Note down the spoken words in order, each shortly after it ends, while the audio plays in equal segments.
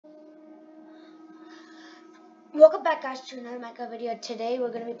Welcome back, guys, to another Minecraft video. Today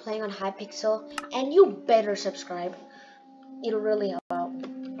we're going to be playing on Hypixel, and you better subscribe. It'll really help out.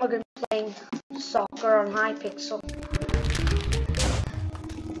 We're going to be playing soccer on Hypixel.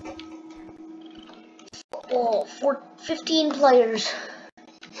 Oh, 15 players.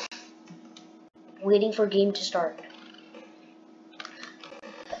 Waiting for game to start.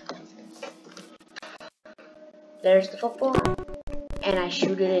 There's the football, and I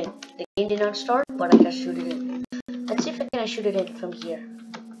shoot it in. The game did not start, but I just shoot it in. Let's see if I can shoot it in from here.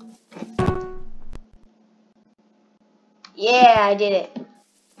 Yeah, I did it.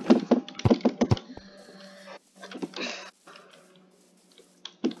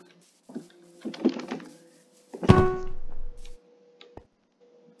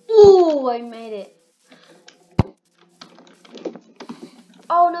 Ooh, I made it.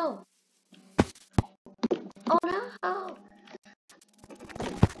 Oh no. Oh no.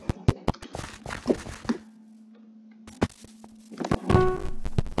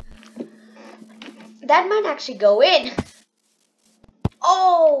 That might actually go in.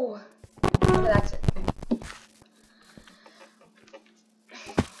 Oh! Okay, that's it.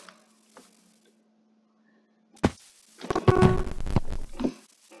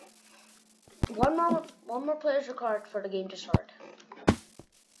 One more player's required for the game to start.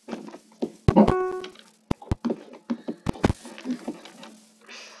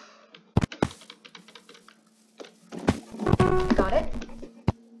 Got it.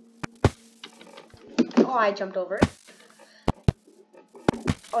 Oh, I jumped over it.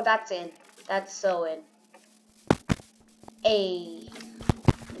 Oh, that's in. That's so in. Ay.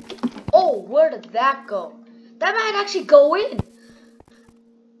 Oh, where did that go? That might actually go in.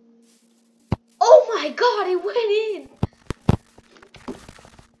 Oh my god, it went in.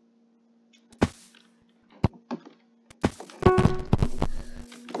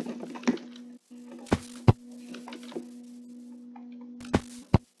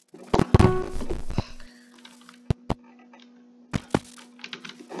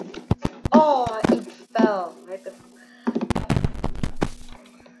 Oh, it fell.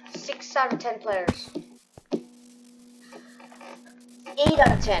 6 out of 10 players. 8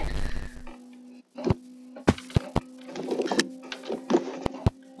 out of 10.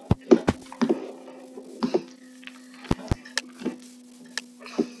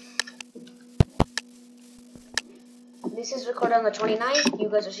 This is recorded on the 29th. You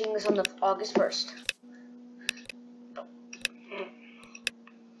guys are seeing this on the August 1st.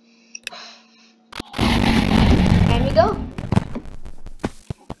 And we go.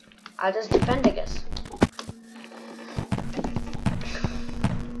 I'll just defend, I guess.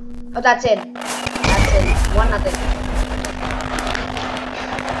 Oh, that's it. That's it. 1-0.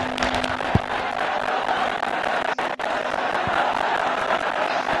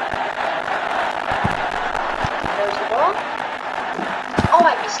 Oh,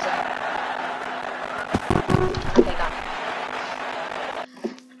 I missed it. Okay, got it.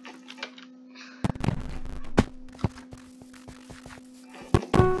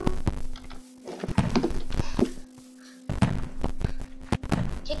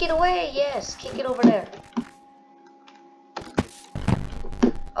 Kick it away, yes. Kick it over there.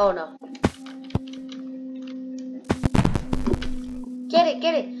 Oh, no. Get it,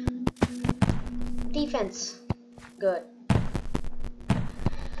 get it. Defense. Good.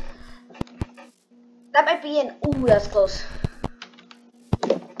 That might be an. Ooh, that's close.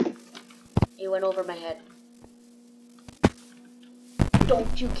 It went over my head.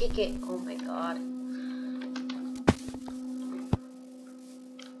 Don't you kick it. Oh my god.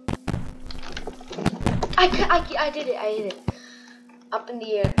 I did it. I hit it. Up in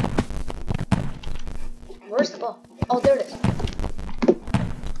the air. Where's the ball? Oh, there it is.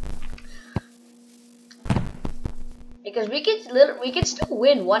 Because we could still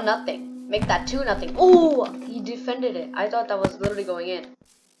win 1-0. Make that 2-0. Oh, he defended it. I thought that was literally going in.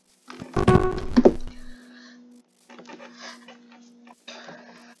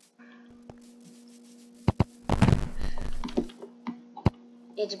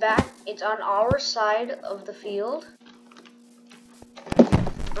 It's back. It's on our side of the field.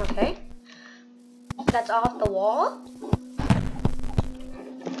 Okay. That's off the wall.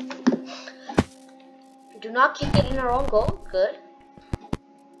 Do not kick it in our own goal. Good.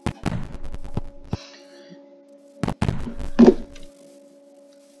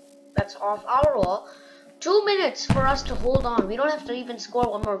 That's off our wall. 2 minutes for us to hold on. We don't have to even score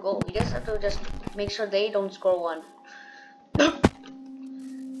one more goal. We just have to make sure they don't score one.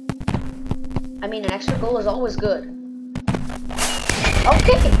 I mean, an extra goal is always good.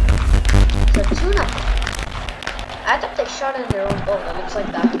 Okay. So 2-0. I thought they shot in their own goal. That looks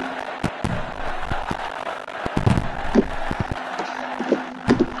like that.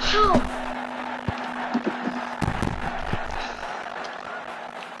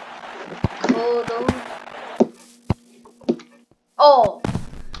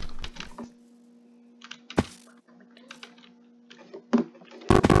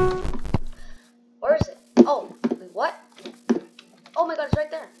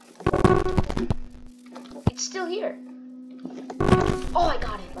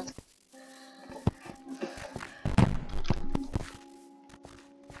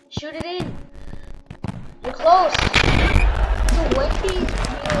 Shoot it in. You're close. So Wendy,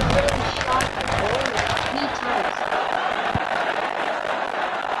 literally shot the goal 3 times.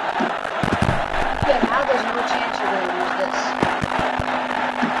 Yeah, now there's no chance you're going to lose this.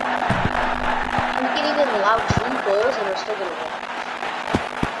 We can even allow 2 goals and we're still going to win.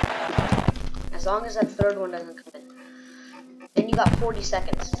 As long as that third one doesn't come in. Then you got 40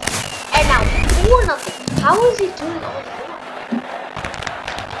 seconds. And now 4-0. How is he doing all 4?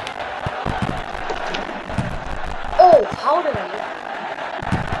 Oh, how did I do that?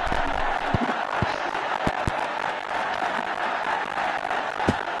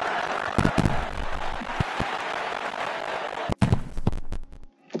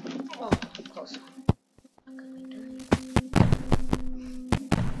 Oh, close.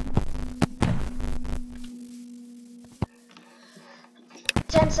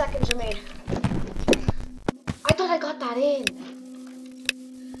 10 seconds remain. I thought I got that in.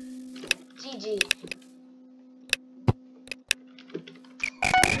 GG.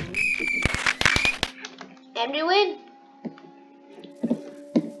 And we win.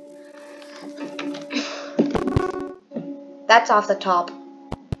 That's off the top.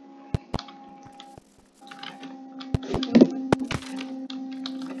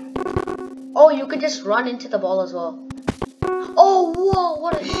 Oh, you could just run into the ball as well. Oh, whoa,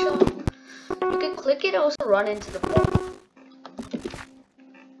 what a shot. You can click it and also run into the ball.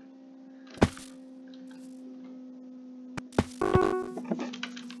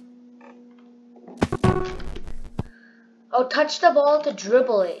 Oh, touch the ball to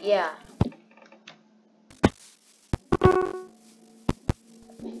dribble it, yeah.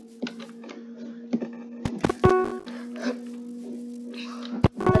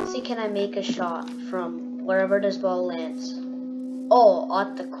 Let's see, can I make a shot from wherever this ball lands? Oh,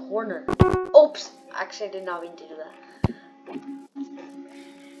 at the corner. Oops, actually I did not mean to do that.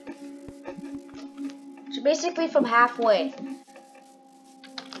 So basically from halfway.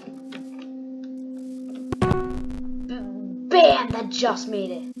 Bam! That just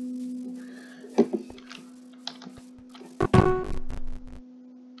made it.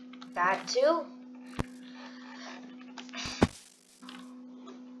 That too.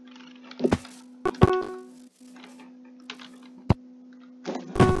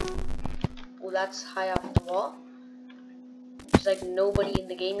 Oh, that's high off the wall. There's like nobody in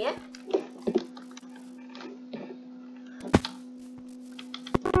the game yet.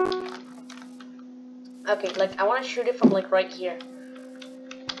 Okay, like I want to shoot it from like right here.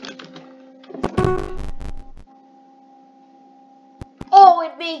 Oh,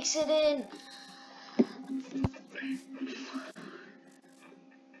 it makes it in.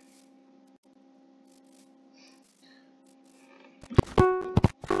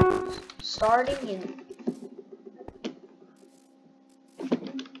 Starting in.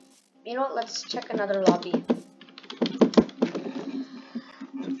 You know what? Let's check another lobby.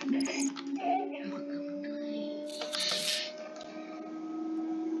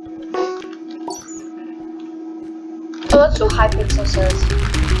 So let's do Hypixel says.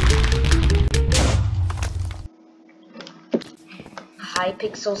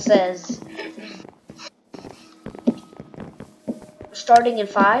 Hypixel says. Starting in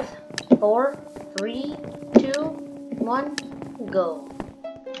 5, 4, 3, 2, 1, go.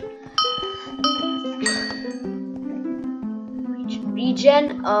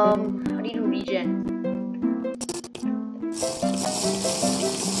 Regen, how do you do regen?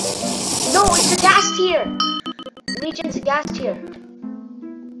 No, it's a gas tier! Regen's a gas tier.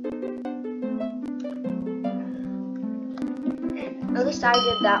 At least I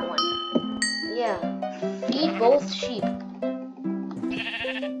did that one. Yeah. Feed both sheep.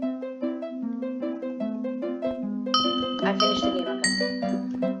 I finished the game,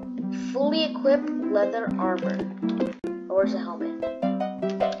 okay. Fully equipped leather armor. Oh, where's the helmet?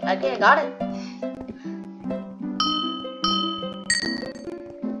 Okay, I got it.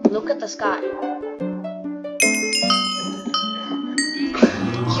 Look at the sky.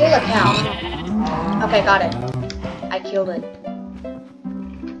 Kill a cow. Okay, got it. I killed it.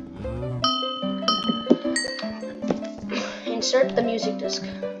 Insert the music disc.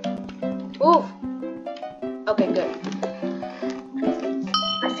 Ooh. Okay, good.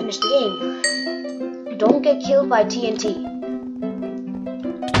 I finished the game. Don't get killed by TNT.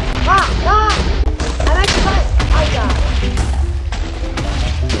 Ah! Ah! I'm actually fine. I died.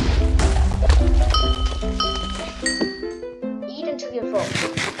 Eat until you're full.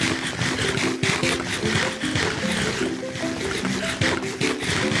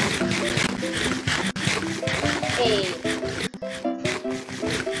 Hey.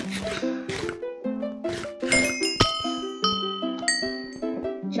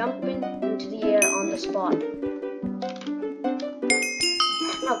 Jump lot.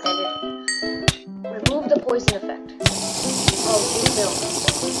 Okay, dude. Remove the poison effect. Oh, drink milk.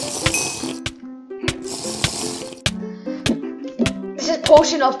 This is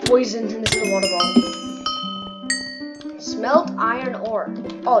potion of poison, and this is a water bottle. Smelt iron ore.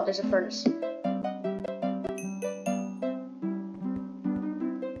 Oh, there's a furnace.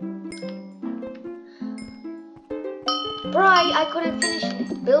 Bri, I couldn't finish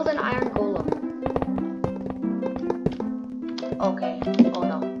it. Build an iron golem. Okay. Oh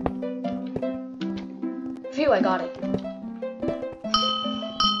no. Phew, I got it.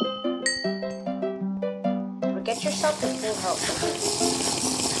 Get yourself to full health.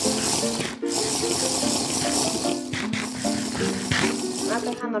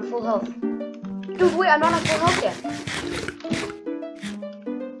 Okay, I'm at full health. Dude, wait, I'm not at full health yet.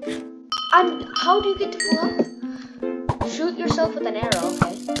 How do you get to full health? Shoot yourself with an arrow,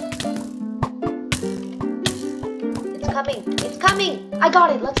 okay. It's coming. It's coming! I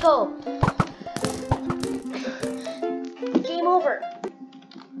got it, let's go. Game over.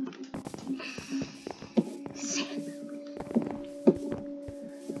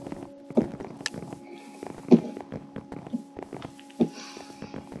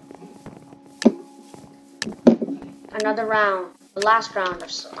 Another round. The last round of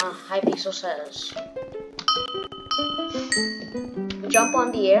Hypixel says. Jump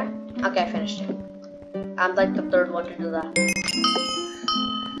on the air. Okay, I finished it. I'm like the third one to do that.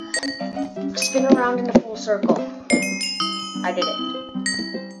 Spin around in a full circle. I did it.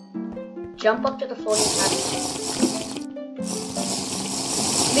 Jump up to the floating platform.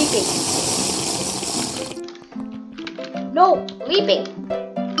 Leaping. No! Leaping!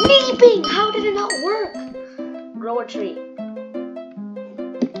 Leaping! How did it not work? Grow a tree.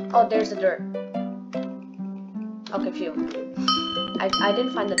 Oh, there's the dirt. Okay, phew. I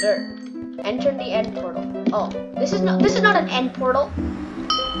didn't find the dirt. Enter the end portal. Oh, this is not an end portal.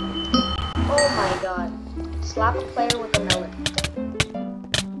 Oh my god. Slap a player with a melon.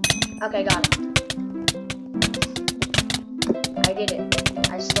 Okay, got it. I did it.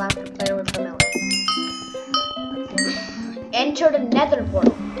 I slapped a player with a melon. Enter the nether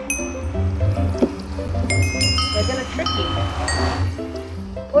portal. They're gonna trick you.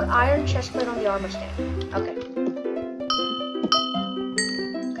 Put iron chestplate on the armor stand. Okay.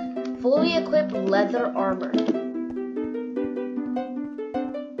 Fully equipped leather armor.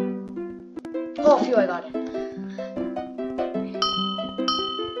 Oh, phew, I got it.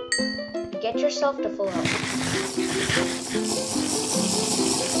 Get yourself to full health.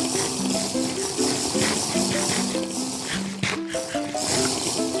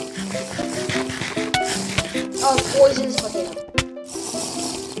 Oh, poisonous potato.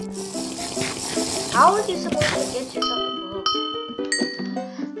 How are you supposed to get yourself to full health?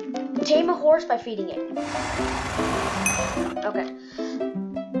 Tame a horse by feeding it. Okay.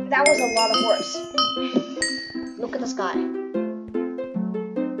 That was a lot of horse. Look at the sky.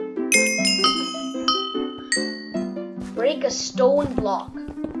 Break a stone block.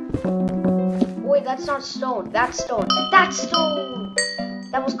 Wait, that's not stone. That's stone. That's stone!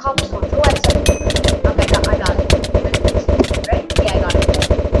 That was cobblestone. Go ahead, set it. Okay, I got it. Right? Yeah, I got it.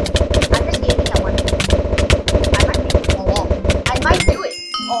 I'm just aiming at one thing. I might make it fall off. I might do it.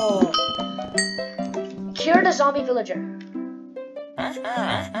 Oh. Cure the zombie villager.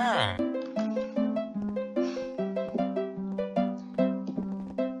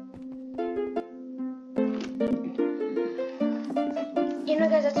 You know,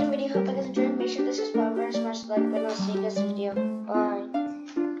 guys, that's the video. Hope you guys enjoyed. Make sure to subscribe, smash the like button. I'll see you guys in the video. Bye.